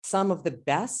some of the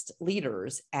best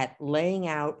leaders at laying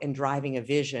out and driving a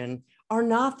vision are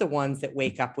not the ones that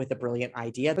wake up with a brilliant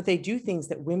idea, but they do things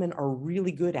that women are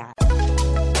really good at.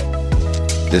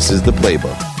 This is The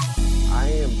Playbook. I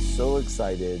am so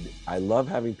excited. I love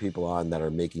having people on that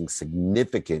are making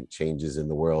significant changes in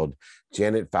the world.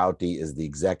 Janet Foutty is the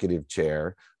executive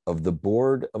chair of the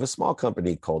board of a small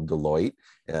company called Deloitte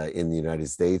in the United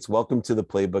States. Welcome to The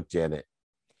Playbook, Janet.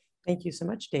 Thank you so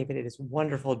much, David. It is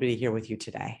wonderful to be here with you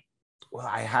today. Well,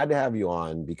 I had to have you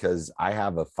on because I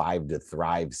have a 5 to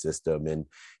Thrive system, and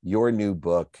your new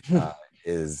book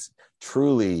is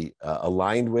truly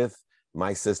aligned with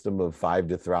my system of 5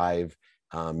 to Thrive.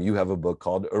 You have a book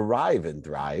called Arrive and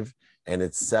Thrive, and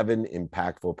it's 7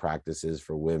 impactful practices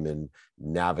for women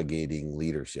navigating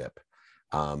leadership.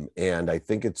 And I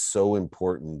think it's so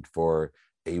important for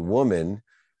a woman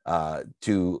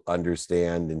to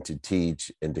understand and to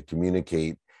teach and to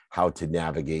communicate how to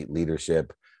navigate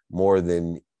leadership more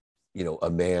than, a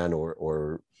man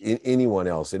or anyone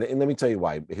else. And let me tell you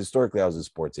why. Historically, I was a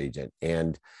sports agent,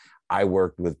 and I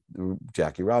worked with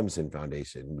Jackie Robinson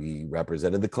Foundation. We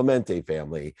represented the Clemente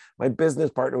family. My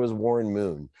business partner was Warren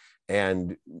Moon.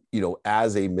 And,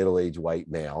 as a middle-aged white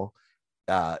male,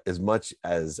 as much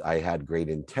as I had great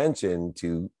intention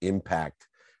to impact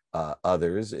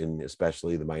others, and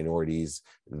especially the minorities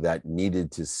that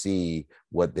needed to see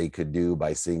what they could do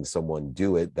by seeing someone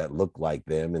do it that looked like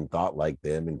them and thought like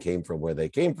them and came from where they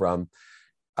came from,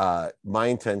 my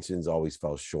intentions always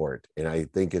fell short. And I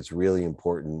think it's really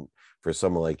important for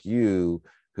someone like you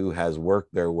who has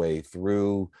worked their way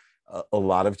through a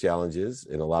lot of challenges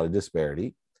and a lot of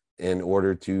disparity in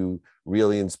order to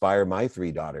really inspire my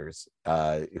 3 daughters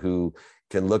who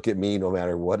can look at me no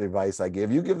matter what advice I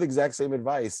give. You give the exact same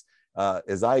advice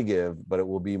as I give, but it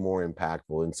will be more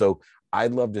impactful. And so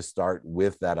I'd love to start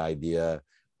with that idea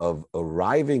of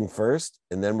arriving first,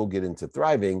 and then we'll get into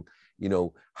thriving.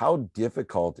 How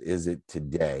difficult is it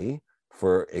today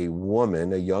for a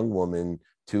woman, a young woman,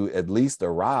 to at least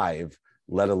arrive,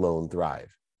 let alone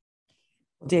thrive?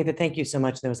 David, thank you so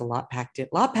much. There was a lot packed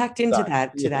into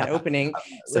that opening.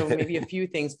 So maybe a few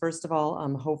things. First of all,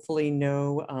 hopefully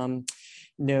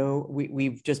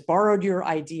we've just borrowed your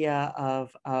idea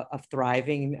of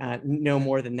thriving. No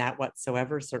more than that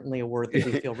whatsoever. Certainly a word that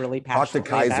we feel really passionate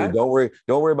about. Talk to Kaiser. About.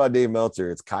 Don't worry about Dave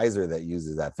Meltzer. It's Kaiser that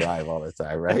uses that thrive all the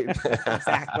time, right?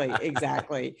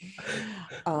 Exactly.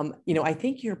 I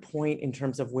think your point in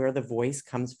terms of where the voice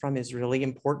comes from is really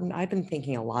important. I've been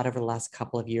thinking a lot over the last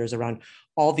couple of years around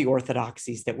all the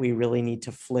orthodoxies that we really need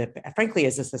to flip, frankly,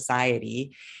 as a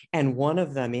society. And one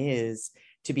of them is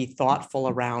to be thoughtful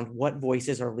around what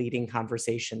voices are leading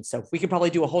conversations. So we could probably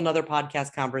do a whole nother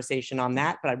podcast conversation on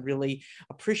that, but I really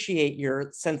appreciate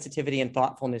your sensitivity and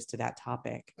thoughtfulness to that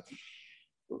topic.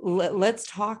 Let's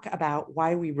talk about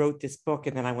why we wrote this book,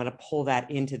 and then I want to pull that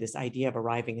into this idea of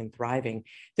arriving and thriving.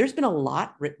 There's been a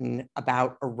lot written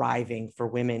about arriving for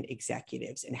women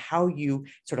executives and how you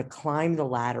sort of climb the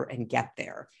ladder and get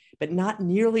there, but not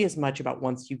nearly as much about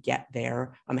once you get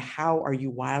there, how are you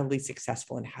wildly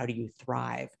successful and how do you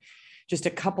thrive? Just a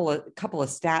couple of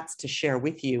stats to share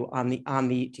with you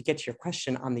to get to your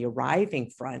question on the arriving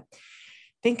front.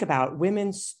 Think about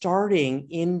women starting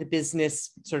in the business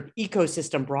sort of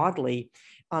ecosystem broadly.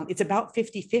 It's about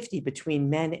 50-50 between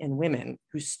men and women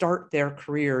who start their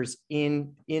careers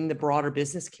in the broader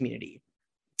business community.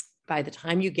 By the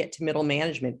time you get to middle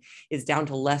management, it's down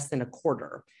to less than a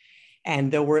quarter.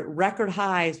 And though we're at record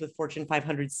highs with Fortune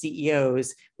 500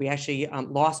 CEOs, we actually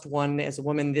lost one as a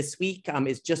woman this week,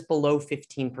 is just below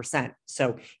 15%.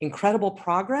 So incredible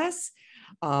progress.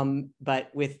 But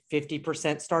with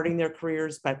 50% starting their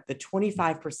careers, but the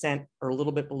 25% or a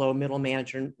little bit below middle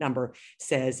manager number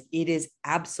says it is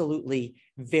absolutely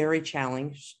very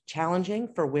challenging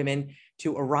for women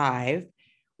to arrive.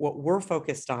 What we're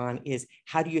focused on is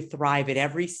how do you thrive at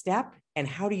every step, and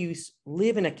how do you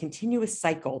live in a continuous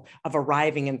cycle of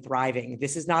arriving and thriving?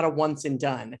 This is not a once and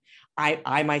done.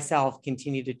 I myself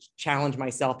continue to challenge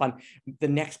myself on the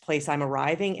next place I'm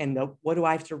arriving and what do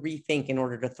I have to rethink in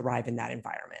order to thrive in that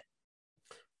environment.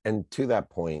 And to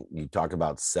that point, you talk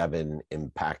about 7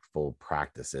 impactful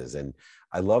practices. And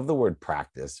I love the word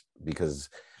practice because,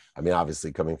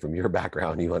 obviously coming from your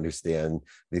background, you understand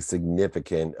the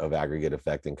significance of aggregate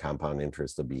effect and compound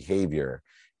interest of behavior.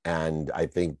 And I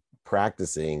think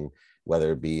practicing,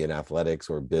 whether it be in athletics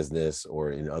or business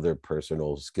or in other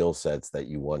personal skill sets that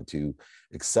you want to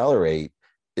accelerate,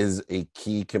 is a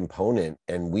key component.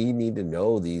 And we need to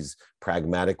know these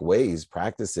pragmatic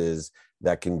practices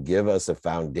that can give us a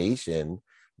foundation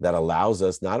that allows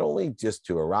us not only just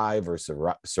to arrive or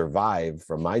survive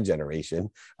from my generation,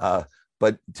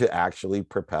 but to actually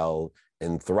propel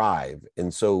and thrive.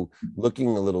 And so looking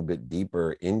a little bit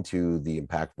deeper into the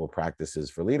impactful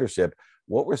practices for leadership,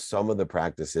 what were some of the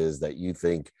practices that you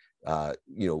think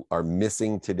are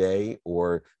missing today,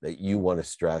 or that you want to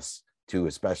stress to,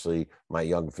 especially my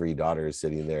young 3 daughters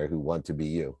sitting there who want to be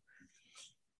you?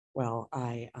 Well,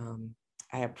 I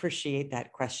appreciate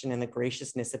that question and the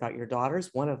graciousness about your daughters.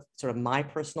 One of sort of my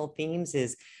personal themes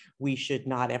is we should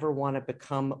not ever want to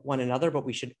become one another, but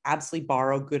we should absolutely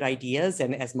borrow good ideas.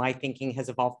 And as my thinking has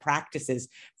evolved, practices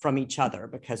from each other,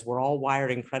 because we're all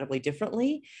wired incredibly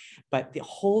differently. But the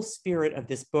whole spirit of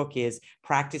this book is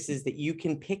practices that you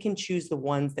can pick and choose the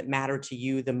ones that matter to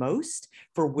you the most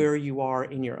for where you are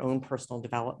in your own personal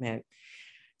development.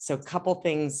 So a couple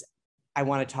things I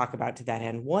want to talk about to that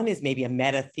end. One is maybe a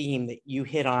meta theme that you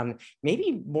hit on,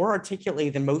 maybe more articulately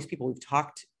than most people we've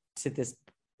talked to this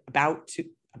about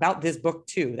this book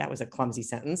too. That was a clumsy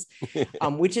sentence,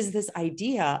 which is this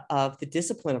idea of the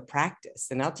discipline of practice.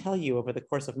 And I'll tell you, over the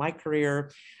course of my career,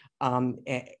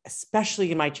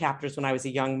 especially in my chapters when I was a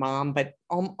young mom, but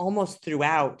almost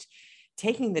throughout,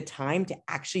 taking the time to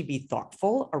actually be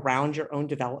thoughtful around your own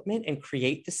development and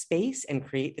create the space and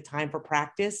create the time for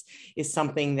practice is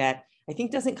something that I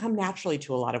think doesn't come naturally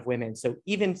to a lot of women. So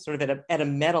even sort of at a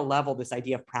meta level, this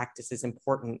idea of practice is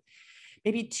important.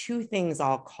 Maybe 2 things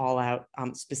I'll call out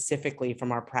specifically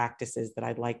from our practices that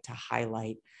I'd like to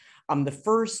highlight. The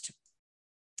first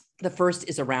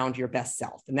is around your best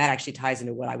self, and that actually ties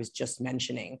into what I was just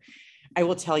mentioning. I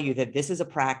will tell you that this is a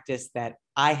practice that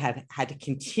I have had to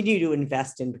continue to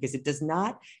invest in, because it does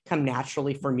not come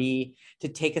naturally for me to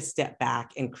take a step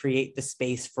back and create the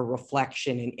space for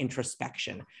reflection and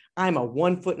introspection. I'm a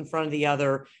 1 foot in front of the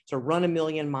other, to run a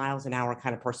million miles an hour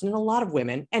kind of person. And a lot of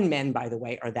women and men, by the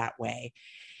way, are that way.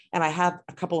 And I have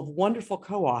a couple of wonderful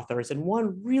co-authors, and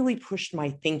one really pushed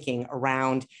my thinking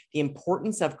around the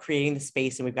importance of creating the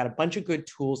space. And we've got a bunch of good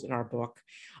tools in our book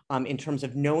in terms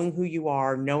of knowing who you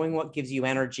are, knowing what gives you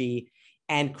energy,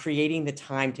 and creating the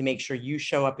time to make sure you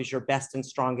show up as your best and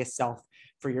strongest self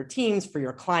for your teams, for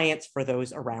your clients, for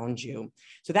those around you.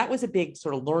 So that was a big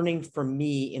sort of learning for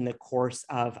me in the course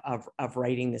of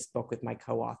writing this book with my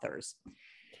co-authors.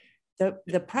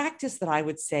 The practice that I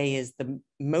would say is the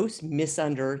most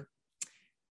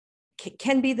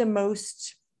can be the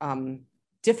most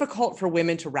difficult for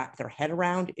women to wrap their head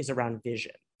around is around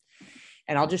vision.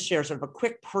 And I'll just share sort of a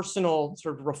quick personal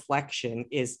sort of reflection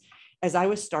is, as I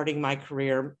was starting my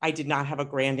career, I did not have a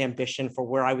grand ambition for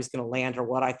where I was going to land or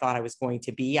what I thought I was going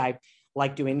to be. I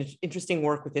like doing interesting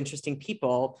work with interesting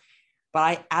people, but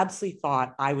I absolutely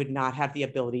thought I would not have the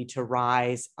ability to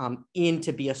rise in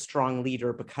to be a strong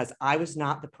leader, because I was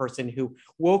not the person who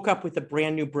woke up with a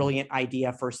brand new, brilliant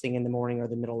idea first thing in the morning or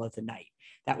the middle of the night.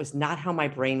 That was not how my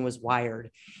brain was wired.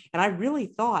 And I really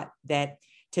thought that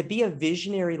to be a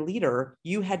visionary leader,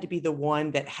 you had to be the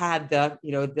one that had the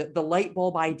light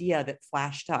bulb idea that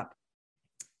flashed up.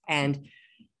 And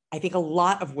I think a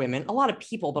lot of women, a lot of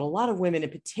people, but a lot of women in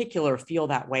particular feel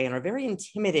that way and are very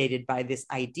intimidated by this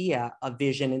idea of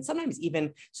vision and sometimes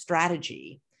even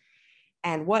strategy.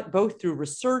 And what, both through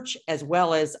research as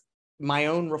well as my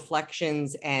own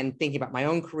reflections and thinking about my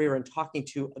own career and talking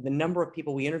to the number of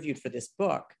people we interviewed for this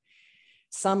book,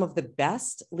 some of the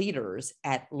best leaders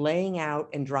at laying out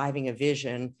and driving a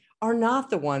vision are not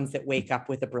the ones that wake up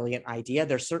with a brilliant idea.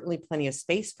 There's certainly plenty of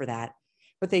space for that,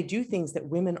 but they do things that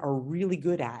women are really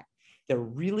good at. They're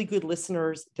really good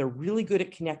listeners. They're really good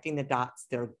at connecting the dots.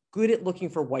 They're good at looking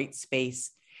for white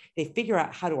space. They figure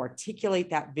out how to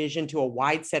articulate that vision to a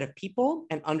wide set of people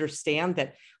and understand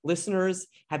that listeners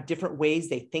have different ways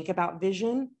they think about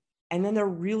vision. And then they're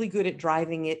really good at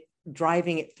driving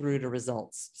it through to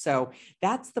results. So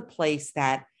that's the place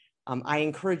that I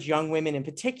encourage young women in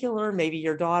particular, maybe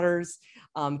your daughters,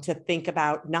 to think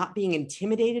about not being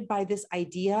intimidated by this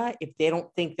idea if they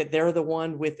don't think that they're the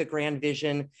one with the grand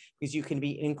vision, because you can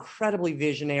be an incredibly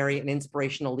visionary and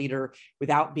inspirational leader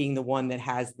without being the one that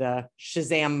has the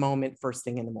Shazam moment first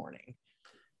thing in the morning.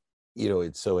 You know,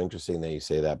 it's so interesting that you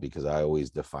say that, because I always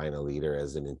define a leader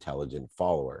as an intelligent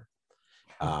follower.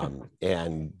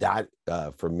 And that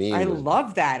for me, I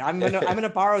love that. I'm gonna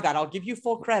borrow that. I'll give you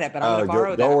full credit, but I'm gonna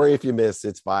borrow that. Don't worry if you miss,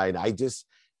 it's fine. I just,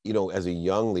 as a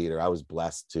young leader, I was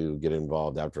blessed to get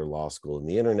involved after law school in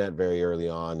the internet very early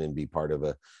on and be part of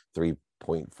a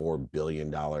 $3.4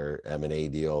 billion M&A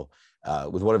deal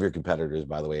with one of your competitors,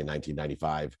 by the way, in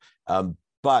 1995.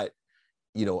 But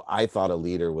I thought a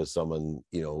leader was someone,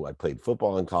 I played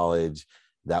football in college.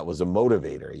 That was a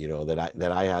motivator,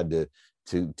 that I had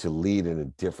to lead in a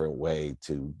different way,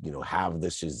 to have the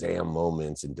Shazam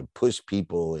moments and to push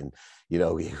people. And it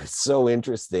was so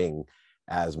interesting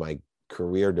as my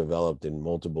career developed in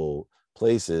multiple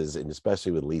places, and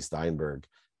especially with Lee Steinberg,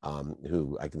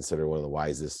 who I consider one of the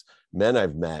wisest men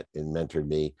I've met and mentored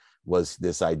me, was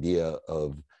this idea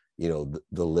of,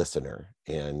 the listener,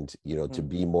 and, to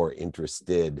be more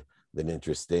interested than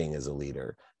interesting as a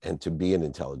leader, and to be an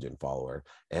intelligent follower.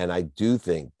 And I do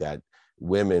think that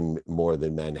women more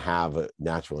than men have a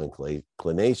natural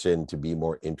inclination to be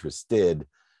more interested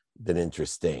than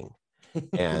interesting.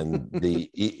 And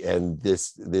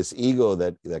this ego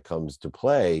that comes to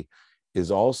play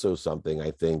is also something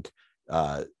I think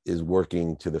is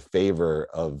working to the favor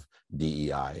of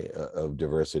DEI, of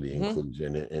diversity,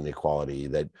 inclusion, and equality,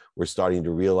 that we're starting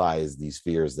to realize these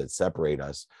fears that separate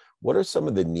us. What are some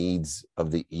of the needs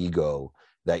of the ego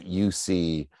that you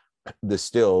see?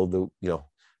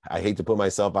 I hate to put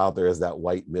myself out there as that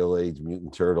white middle-aged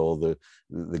mutant turtle,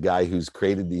 the guy who's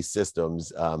created these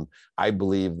systems. I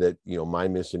believe that, my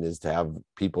mission is to have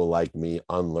people like me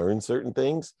unlearn certain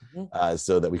things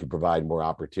so that we can provide more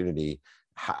opportunity.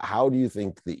 How do you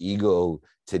think the ego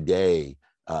today,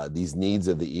 these needs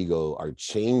of the ego, are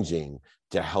changing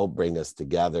to help bring us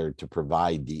together to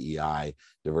provide DEI,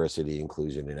 diversity,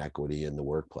 inclusion, and equity in the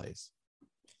workplace?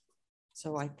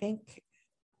 So I think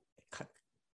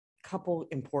couple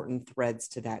important threads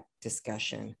to that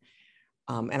discussion.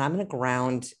 And I'm going to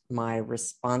ground my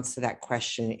response to that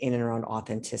question in and around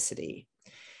authenticity.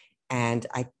 And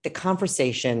the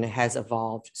conversation has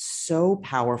evolved so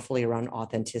powerfully around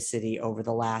authenticity over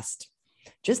the last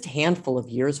just handful of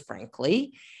years,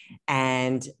 frankly.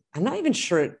 And I'm not even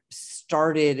sure it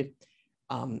started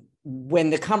when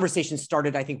the conversation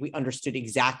started. I think we understood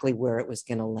exactly where it was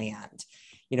going to land.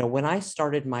 When I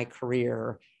started my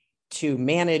career, to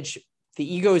manage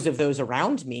the egos of those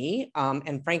around me,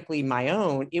 and frankly, my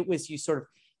own, it was you sort of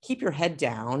keep your head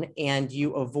down and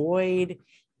you avoid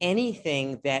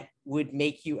anything that would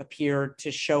make you appear to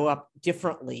show up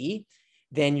differently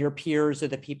than your peers or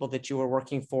the people that you were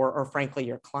working for, or frankly,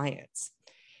 your clients.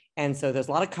 And so there's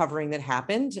a lot of covering that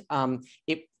happened.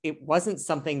 It wasn't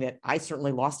something that I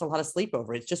certainly lost a lot of sleep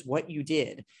over. It's just what you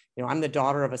did. I'm the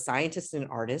daughter of a scientist and an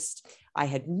artist. I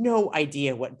had no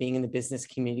idea what being in the business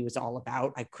community was all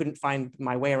about. I couldn't find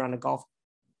my way around a golf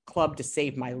club to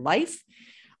save my life.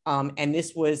 And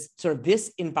this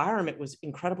environment was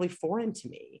incredibly foreign to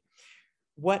me.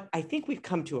 What I think we've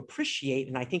come to appreciate,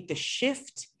 and I think the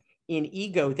shift in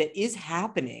ego that is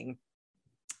happening,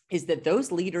 is that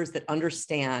those leaders that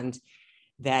understand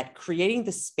that creating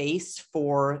the space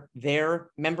for their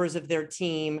members of their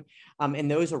team and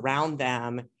those around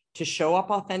them to show up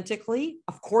authentically,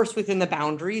 of course, within the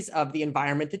boundaries of the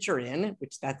environment that you're in,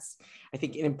 which that's, I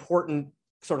think, an important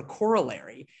sort of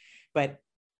corollary. But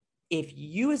if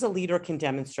you as a leader can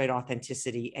demonstrate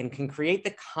authenticity and can create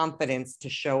the confidence to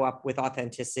show up with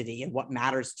authenticity and what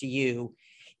matters to you,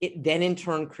 it then in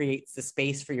turn creates the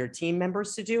space for your team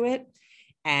members to do it.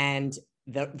 And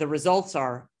the results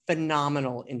are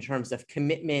phenomenal in terms of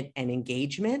commitment and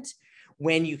engagement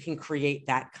when you can create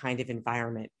that kind of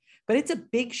environment. But it's a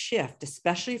big shift,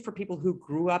 especially for people who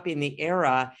grew up in the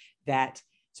era that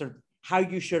sort of how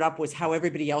you showed up was how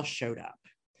everybody else showed up.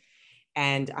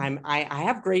 And I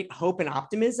have great hope and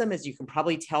optimism, as you can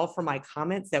probably tell from my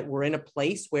comments, that we're in a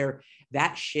place where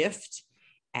that shift,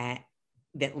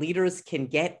 that leaders can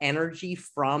get energy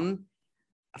from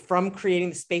creating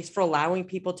the space for allowing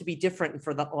people to be different and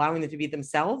for allowing them to be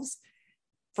themselves,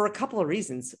 for a couple of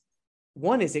reasons.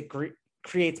 One is it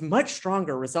creates much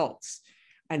stronger results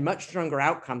and much stronger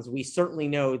outcomes. We certainly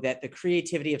know that the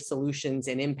creativity of solutions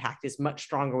and impact is much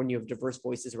stronger when you have diverse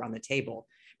voices around the table.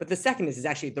 But the second is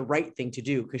actually the right thing to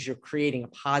do, because you're creating a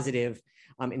positive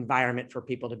environment for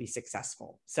people to be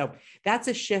successful. So that's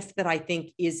a shift that I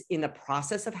think is in the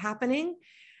process of happening.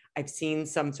 I've seen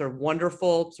some sort of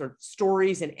wonderful sort of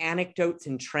stories and anecdotes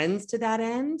and trends to that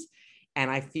end.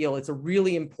 And I feel it's a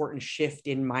really important shift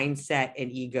in mindset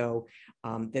and ego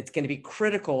that's going to be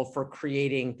critical for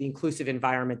creating the inclusive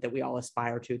environment that we all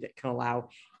aspire to, that can allow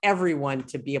everyone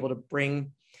to be able to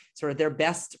bring sort of their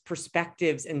best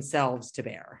perspectives and selves to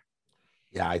bear.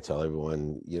 Yeah, I tell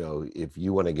everyone, if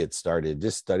you want to get started,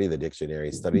 just study the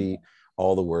dictionary, study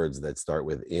all the words that start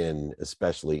with in,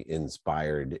 especially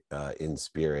inspired, in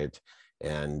spirit,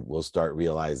 and we'll start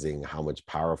realizing how much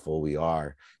powerful we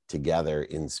are together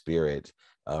in spirit,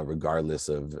 regardless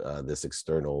of this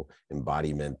external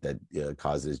embodiment that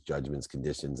causes judgments,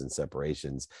 conditions, and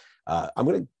separations. I'm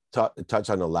going to touch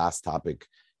on the last topic,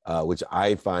 which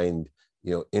I find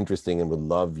interesting and would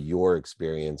love your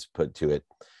experience put to it.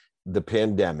 The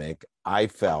pandemic, I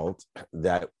felt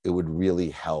that it would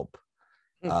really help,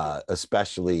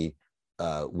 especially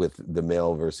with the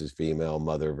male versus female,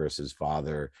 mother versus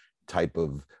father type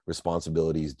of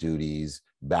responsibilities, duties,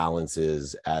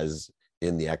 balances as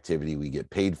in the activity we get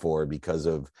paid for because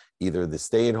of either the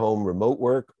stay-at-home remote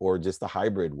work or just the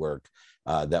hybrid work,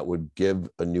 that would give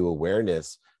a new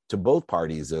awareness to both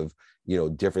parties of, you know,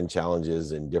 different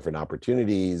challenges and different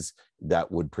opportunities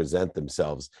that would present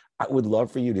themselves. I would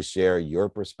love for you to share your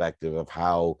perspective of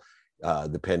how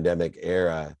the pandemic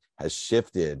era has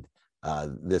shifted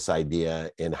this idea,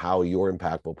 and how your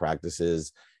impactful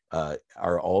practices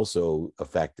are also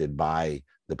affected by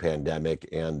the pandemic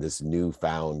and this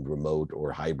newfound remote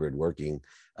or hybrid working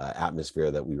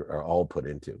atmosphere that we are all put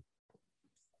into.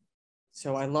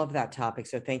 So I love that topic.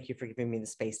 So thank you for giving me the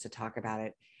space to talk about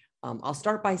it. I'll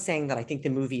start by saying that I think the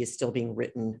movie is still being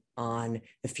written on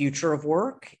the future of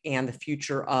work and the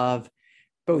future of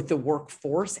both the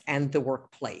workforce and the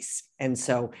workplace. And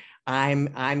so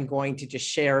I'm going to just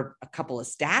share a couple of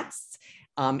stats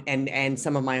and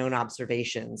some of my own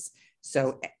observations.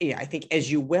 So yeah, I think,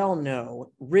 as you well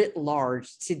know, writ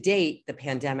large, to date, the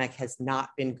pandemic has not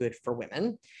been good for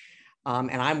women.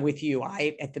 And I'm with you.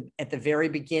 At the very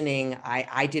beginning,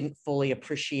 I didn't fully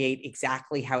appreciate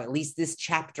exactly how at least this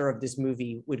chapter of this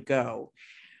movie would go.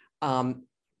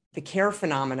 The care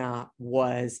phenomena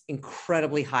was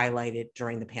incredibly highlighted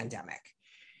during the pandemic.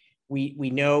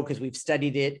 We know, because we've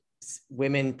studied it,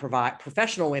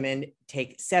 professional women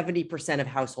take 70% of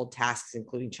household tasks,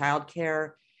 including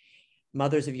childcare.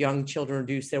 Mothers of young children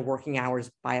reduce their working hours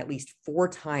by at least 4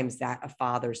 times that of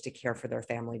fathers to care for their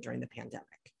family during the pandemic.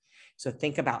 So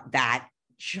think about that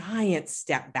giant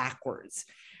step backwards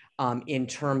in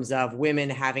terms of women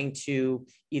having to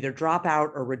either drop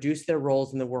out or reduce their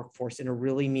roles in the workforce in a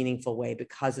really meaningful way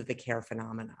because of the care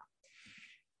phenomena.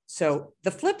 So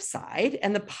the flip side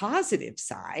and the positive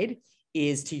side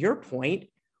is, to your point,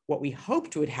 what we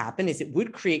hoped would happen is it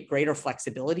would create greater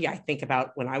flexibility. I think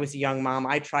about when I was a young mom,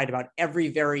 I tried about every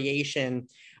variation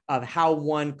of how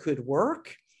one could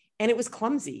work, and it was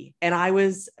clumsy. And I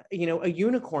was, you know, a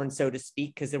unicorn, so to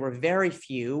speak, because there were very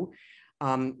few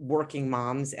working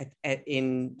moms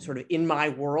in my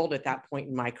world at that point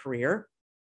in my career.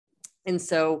 And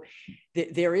so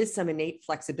there is some innate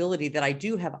flexibility that I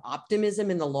do have optimism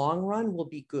in the long run will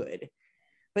be good.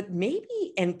 But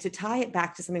maybe, and to tie it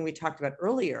back to something we talked about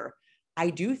earlier,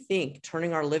 I do think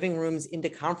turning our living rooms into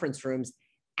conference rooms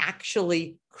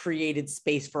actually created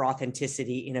space for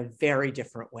authenticity in a very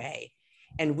different way.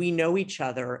 And we know each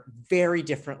other very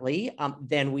differently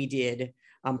than we did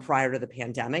prior to the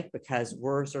pandemic, because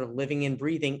we're sort of living and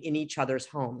breathing in each other's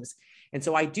homes. And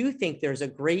so I do think there's a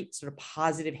great sort of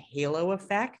positive halo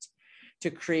effect to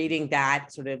creating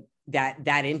that sort of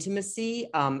that intimacy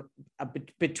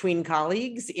between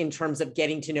colleagues in terms of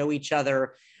getting to know each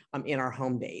other in our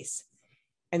home base.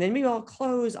 And then maybe I'll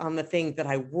close on the thing that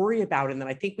I worry about and that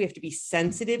I think we have to be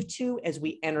sensitive to as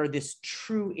we enter this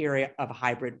true area of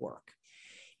hybrid work.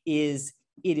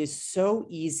 It is so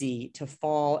easy to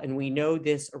fall, and we know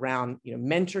this around, you know,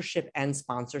 mentorship and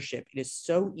sponsorship. It is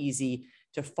so easy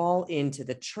to fall into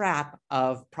the trap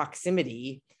of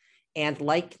proximity and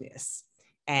likeness.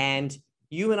 And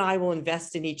you and I will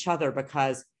invest in each other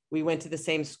because we went to the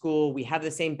same school, we have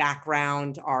the same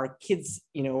background, our kids,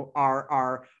 you know,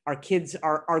 our kids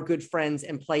are good friends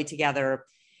and play together.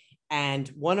 And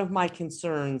one of my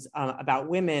concerns about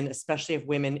women, especially if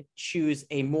women choose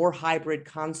a more hybrid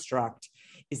construct,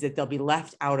 is that they'll be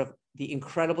left out of the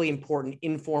incredibly important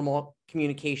informal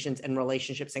communications and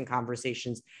relationships and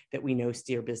conversations that we know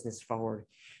steer business forward.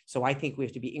 So I think we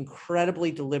have to be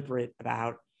incredibly deliberate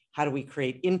about how do we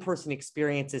create in-person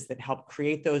experiences that help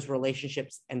create those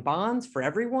relationships and bonds for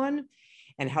everyone,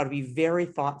 and how to be very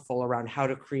thoughtful around how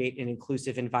to create an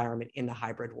inclusive environment in the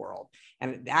hybrid world.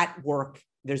 And that work,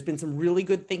 there's been some really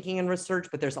good thinking and research,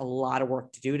 but there's a lot of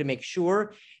work to do to make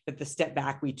sure that the step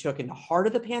back we took in the heart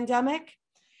of the pandemic,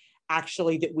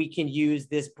 actually that we can use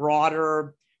this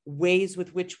broader ways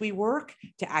with which we work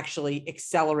to actually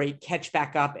accelerate, catch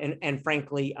back up, and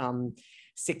frankly,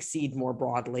 succeed more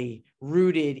broadly,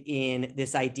 rooted in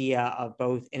this idea of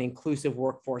both an inclusive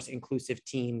workforce, inclusive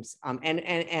teams,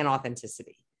 and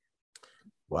authenticity.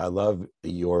 Well, I love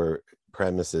your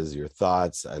premises, your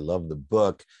thoughts. I love the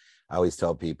book. I always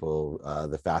tell people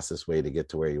the fastest way to get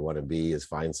to where you want to be is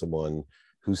find someone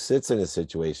who sits in a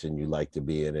situation you like to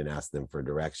be in and ask them for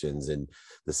directions. And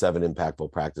the 7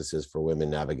 impactful practices for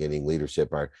women navigating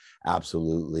leadership are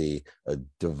absolutely a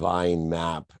divine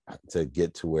map to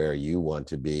get to where you want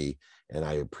to be. And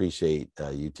I appreciate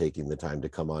you taking the time to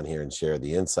come on here and share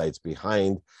the insights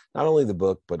behind not only the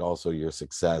book, but also your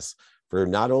success for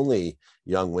not only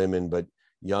young women, but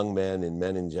young men and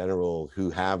men in general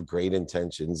who have great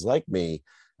intentions like me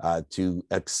to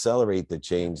accelerate the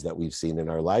change that we've seen in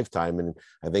our lifetime. And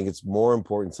I think it's more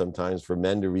important sometimes for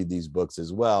men to read these books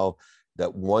as well,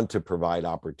 that want to provide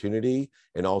opportunity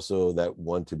and also that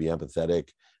want to be empathetic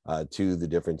to the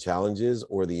different challenges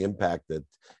or the impact that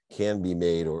can be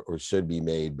made or should be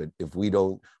made. But if we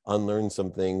don't unlearn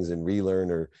some things and relearn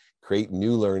or create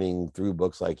new learning through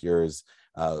books like yours,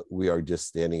 we are just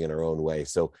standing in our own way.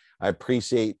 So I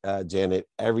appreciate, Janet,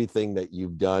 everything that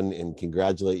you've done and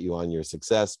congratulate you on your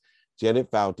success.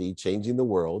 Janet Foutty, changing the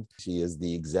world. She is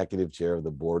the executive chair of the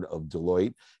board of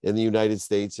Deloitte in the United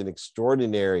States, an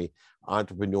extraordinary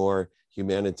entrepreneur,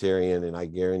 humanitarian, and I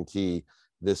guarantee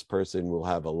this person will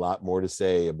have a lot more to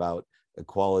say about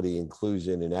equality,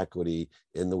 inclusion, and equity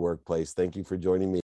in the workplace. Thank you for joining me.